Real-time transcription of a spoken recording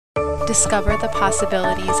Discover the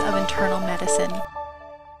possibilities of internal medicine.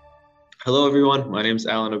 Hello, everyone. My name is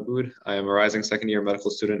Alan Aboud. I am a rising second-year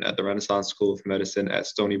medical student at the Renaissance School of Medicine at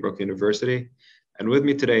Stony Brook University. And with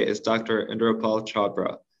me today is Dr. Indrapal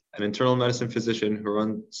Chhabra, an internal medicine physician who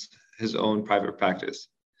runs his own private practice.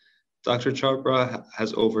 Dr. Chhabra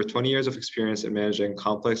has over 20 years of experience in managing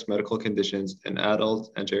complex medical conditions in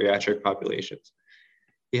adult and geriatric populations.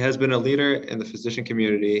 He has been a leader in the physician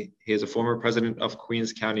community. He is a former president of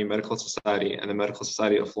Queens County Medical Society and the Medical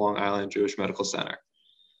Society of Long Island Jewish Medical Center.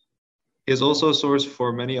 He is also a source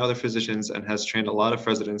for many other physicians and has trained a lot of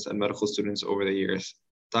residents and medical students over the years.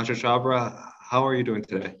 Dr. Chhabra, how are you doing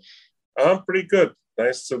today? I'm pretty good.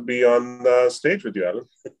 Nice to be on stage with you, Alan.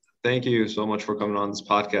 Thank you so much for coming on this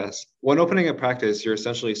podcast. When opening a practice, you're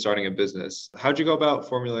essentially starting a business. How'd you go about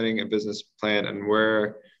formulating a business plan and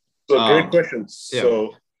where? So great questions. Yeah.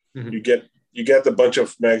 So you get a bunch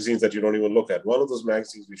of magazines that you don't even look at. One of those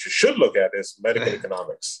magazines which you should look at is Medical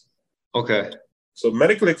Economics. Okay. So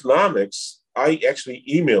Medical Economics, I actually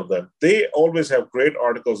emailed them. They always have great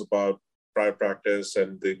articles about private practice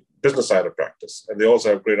and the business side of practice. And they also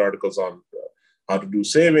have great articles on how to do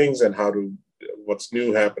savings and what's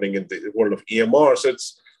new happening in the world of EMR. So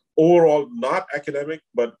it's overall not academic,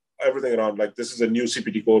 but everything around like, this is a new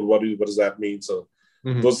CPT code. What does that mean? So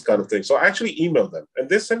those kind of things. So I actually emailed them and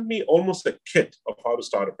they sent me almost a kit of how to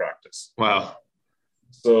start a practice. Wow.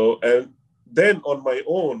 So, and then on my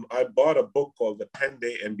own, I bought a book called The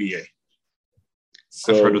 10-Day MBA.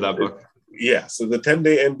 So, I've heard of that book. Yeah. So the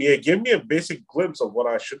 10-Day MBA gave me a basic glimpse of what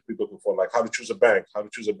I should be looking for, like how to choose a bank, how to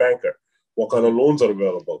choose a banker, what kind of loans are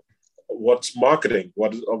available, what's marketing,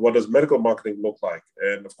 what does medical marketing look like?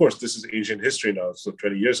 And of course, this is ancient history now, so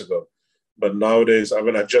 20 years ago. But nowadays,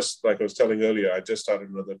 like I was telling earlier, I just started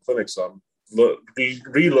another clinic, so I'm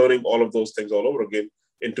relearning all of those things all over again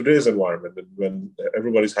in today's environment, and when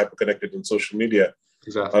everybody's hyper-connected in social media.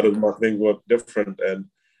 Exactly. How does marketing work different? And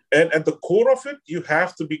at the core of it, you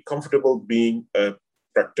have to be comfortable being a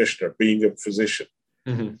practitioner, being a physician.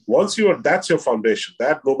 Once that's your foundation,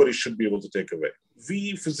 that nobody should be able to take away.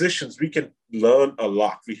 We physicians, we can learn a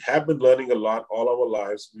lot. We have been learning a lot all our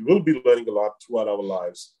lives. We will be learning a lot throughout our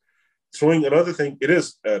lives. Throwing another thing, it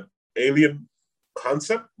is an alien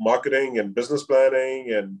concept, marketing and business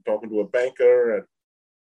planning and talking to a banker and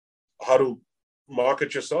how to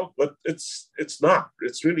market yourself, but it's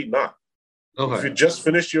really not. Okay. If you just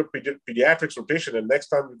finished your pediatrics rotation and next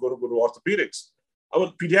time you go to orthopedics,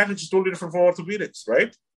 pediatrics is totally different from orthopedics,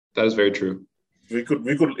 right? That is very true. We could,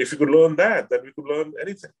 if you could learn that, then we could learn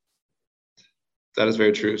anything. That is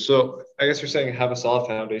very true. So I guess you're saying have a solid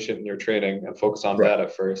foundation in your training and focus on that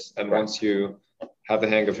at first. And once you have the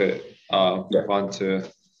hang of it, move on to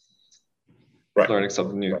learning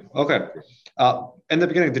something new. Okay. In the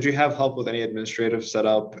beginning, did you have help with any administrative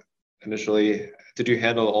setup initially? Did you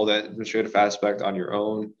handle all that administrative aspect on your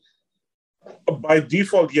own? By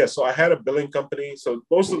default, yes. So I had a billing company. So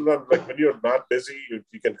most of them, like when you're not busy,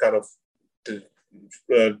 you can kind of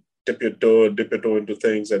dip your toe into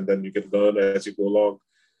things, and then you can learn as you go along.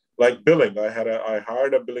 Like billing, I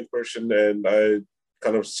hired a billing person, and I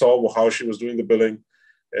kind of saw how she was doing the billing.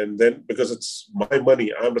 And then because it's my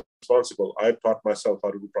money, I'm responsible. I taught myself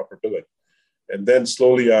how to do proper billing. And then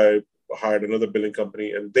slowly I hired another billing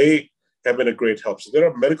company, and they have been a great help. So there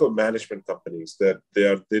are medical management companies that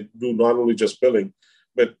they do not only just billing,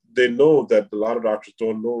 but they know that a lot of doctors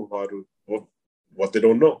don't know what they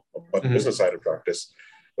don't know about the business side of practice,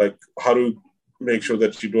 like how to make sure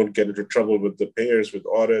that you don't get into trouble with the payers, with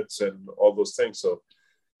audits and all those things. So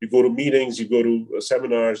you go to meetings, you go to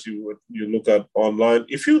seminars, you look at online.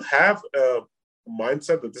 If you have a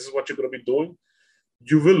mindset that this is what you're going to be doing,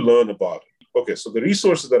 you will learn about it. Okay, so the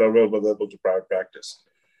resources that are available to private practice,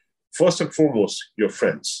 first and foremost, your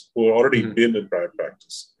friends who are already been in private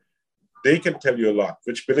practice. They can tell you a lot,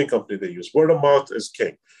 which billing company they use. Word of mouth is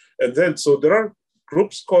king. And then, so there are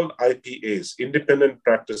groups called IPAs, Independent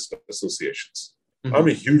Practice Associations. I'm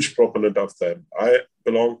a huge proponent of them. I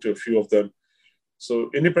belong to a few of them. So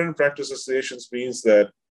independent practice associations means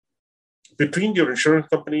that between your insurance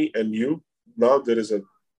company and you, now there's a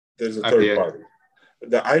third party.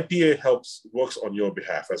 The IPA works on your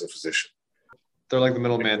behalf as a physician. They're like the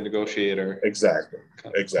middleman negotiator. Exactly.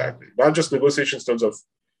 Not just negotiations in terms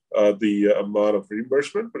of the amount of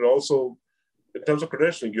reimbursement, but also in terms of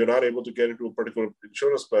credentialing. You're not able to get into a particular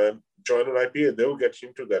insurance plan, join an IPA, they will get you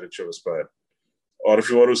into that insurance plan. Or if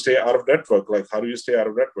you want to stay out of network, like how do you stay out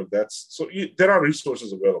of network? There are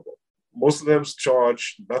resources available. Most of them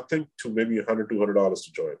charge nothing to maybe $100, $200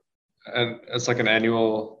 to join. And it's like an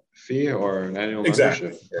annual fee or an annual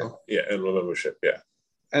membership? Exactly. Yeah, annual membership, yeah.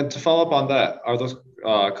 And to follow up on that, are those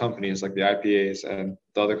companies like the IPAs and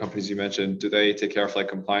the other companies you mentioned, do they take care of like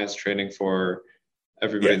compliance training for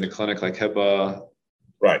everybody Yeah. in the clinic, like HIPAA?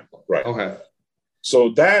 Right. Okay. So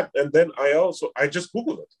that, and then I just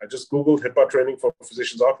Googled it. I just Googled HIPAA training for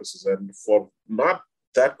physicians' offices, and for not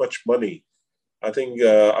that much money, I think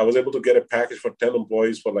I was able to get a package for 10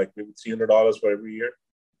 employees for like maybe $300 for every year.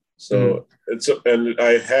 So and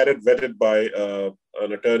I had it vetted by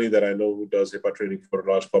an attorney that I know who does HIPAA training for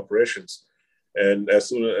large corporations. And as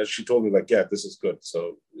soon as she told me, like, yeah, this is good.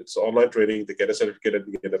 So it's online training. They get a certificate at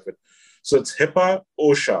the end of it. So it's HIPAA,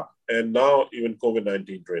 OSHA, and now even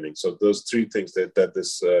COVID-19 training. So those three things that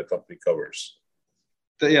this company covers.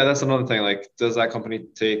 Yeah, that's another thing. Like, does that company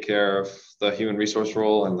take care of the human resource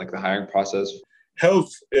role and like the hiring process?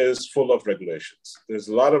 Health is full of regulations. There's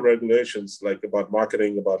a lot of regulations like about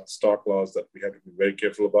marketing, about stock laws that we have to be very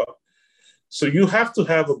careful about. So you have to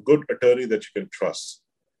have a good attorney that you can trust.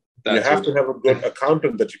 You have to have a good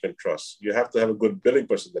accountant that you can trust. You have to have a good billing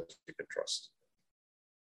person that you can trust.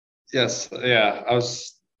 Yes. Yeah. I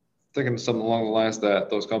was thinking something along the lines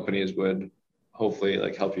that those companies would hopefully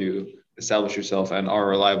like help you establish yourself and are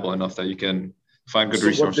reliable enough that you can find good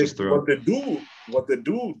resources through. What they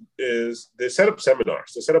do is they set up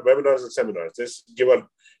seminars. They set up webinars and seminars. They give out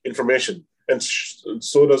information. And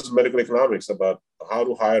so does medical economics about how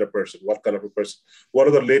to hire a person, what kind of a person, what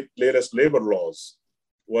are the latest labor laws,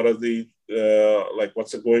 what are the,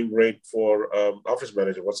 what's the going rate for office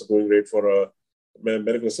manager, what's the going rate for a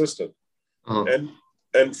medical assistant.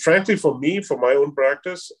 And frankly, for me, for my own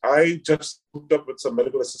practice, I just hooked up with some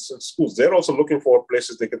medical assistant schools. They're also looking for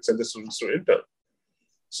places they can send the students to intern.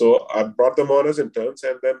 So I brought them on as interns,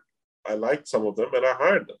 and then I liked some of them and I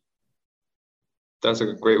hired them. That's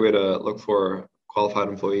a great way to look for qualified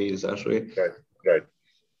employees, actually. Right.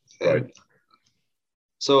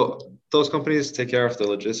 So those companies take care of the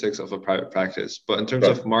logistics of a private practice, but in terms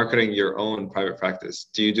of marketing your own private practice,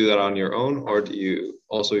 do you do that on your own, or do you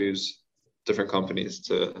also use different companies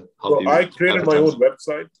to help you? I created my own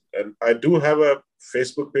website, and I do have a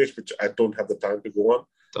Facebook page, which I don't have the time to go on.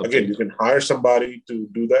 Again, you can hire somebody to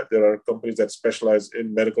do that. There are companies that specialize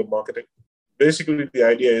in medical marketing. Basically, the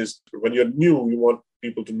idea is when you're new, you want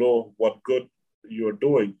people to know what good you're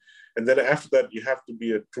doing. And then after that, you have to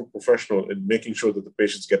be a true professional in making sure that the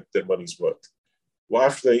patients get their money's worth. Well,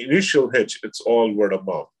 after the initial hitch, it's all word of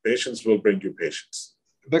mouth. Patients will bring you patients.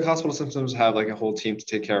 Big hospital systems have like a whole team to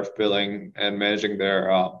take care of billing and managing their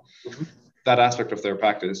that aspect of their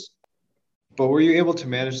practice. But were you able to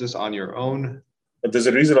manage this on your own? But there's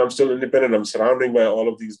a reason I'm still independent. I'm surrounded by all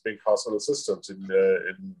of these big hospital systems in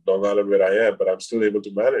Long Island where I am, but I'm still able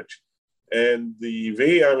to manage. And the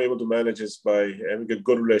way I'm able to manage is by having a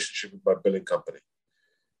good relationship with my billing company.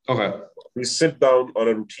 Okay. We sit down on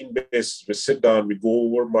a routine basis. We go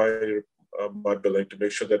over my billing to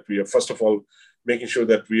make sure that we are, first of all, making sure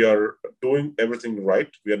that we are doing everything right.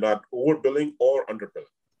 We are not overbilling or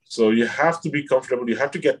underbilling. So you have to be comfortable. You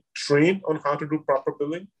have to get trained on how to do proper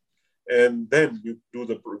billing. And then you do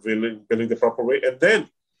the billing the proper way. And then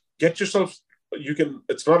get yourself,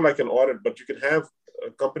 it's not like an audit, but you can have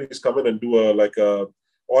companies come in and do a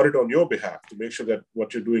audit on your behalf to make sure that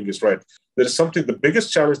what you're doing is right. There is the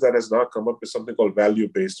biggest challenge that has now come up is something called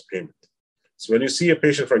value-based payment. So when you see a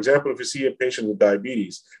patient, for example, if you see a patient with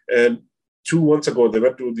diabetes, and 2 months ago, they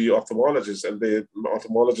went to the ophthalmologist and the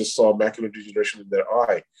ophthalmologist saw macular degeneration in their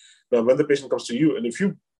eye. Now, when the patient comes to you, and if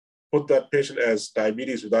you put that patient as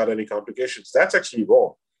diabetes without any complications, that's actually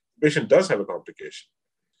wrong. The patient does have a complication.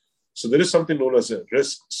 So there is something known as a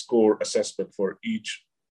risk score assessment for each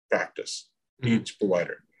practice, each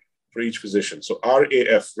provider, for each physician. So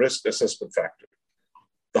RAF, risk assessment factor.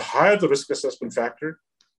 The higher the risk assessment factor,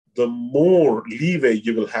 the more leeway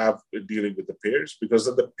you will have in dealing with the payers, because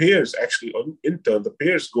then the payers actually, in turn, the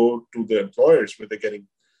payers go to the employers where they're getting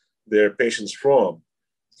their patients from.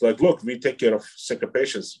 It's like, look, we take care of sicker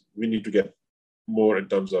patients. We need to get more in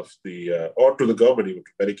terms of or to the government, even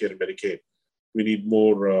to Medicare and Medicaid. We need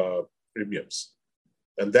more premiums.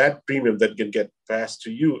 And that premium that can get passed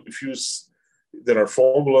to you, there are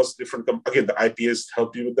formulas, again, the IPAs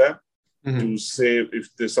help you with that, to save, if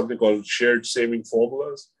there's something called shared saving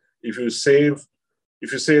formulas. If you say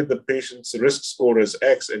the patient's risk score is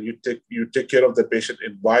X and you take care of the patient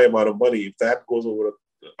in Y amount of money, if that goes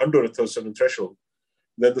under a certain threshold,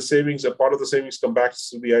 then a part of the savings come back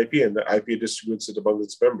to the IPA, and the IPA distributes it among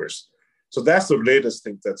its members. So that's the latest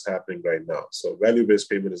thing that's happening right now. So value-based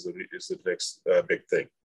payment is the next big thing.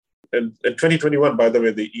 And in 2021, by the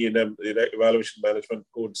way, the E&M, evaluation management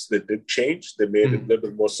codes, they did change. They made it a little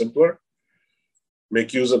bit more simpler.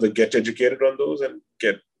 Make use of the Get Educated on those and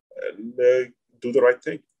do the right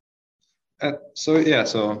thing. So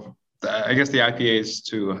I guess the IPAs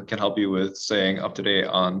too can help you with staying up to date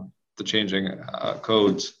on the changing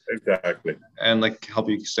codes. Exactly. And like help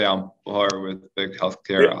you stay on par with big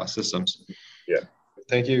healthcare systems. Yeah.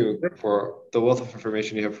 Thank you for the wealth of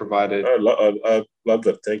information you have provided. I love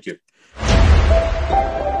that. Thank you.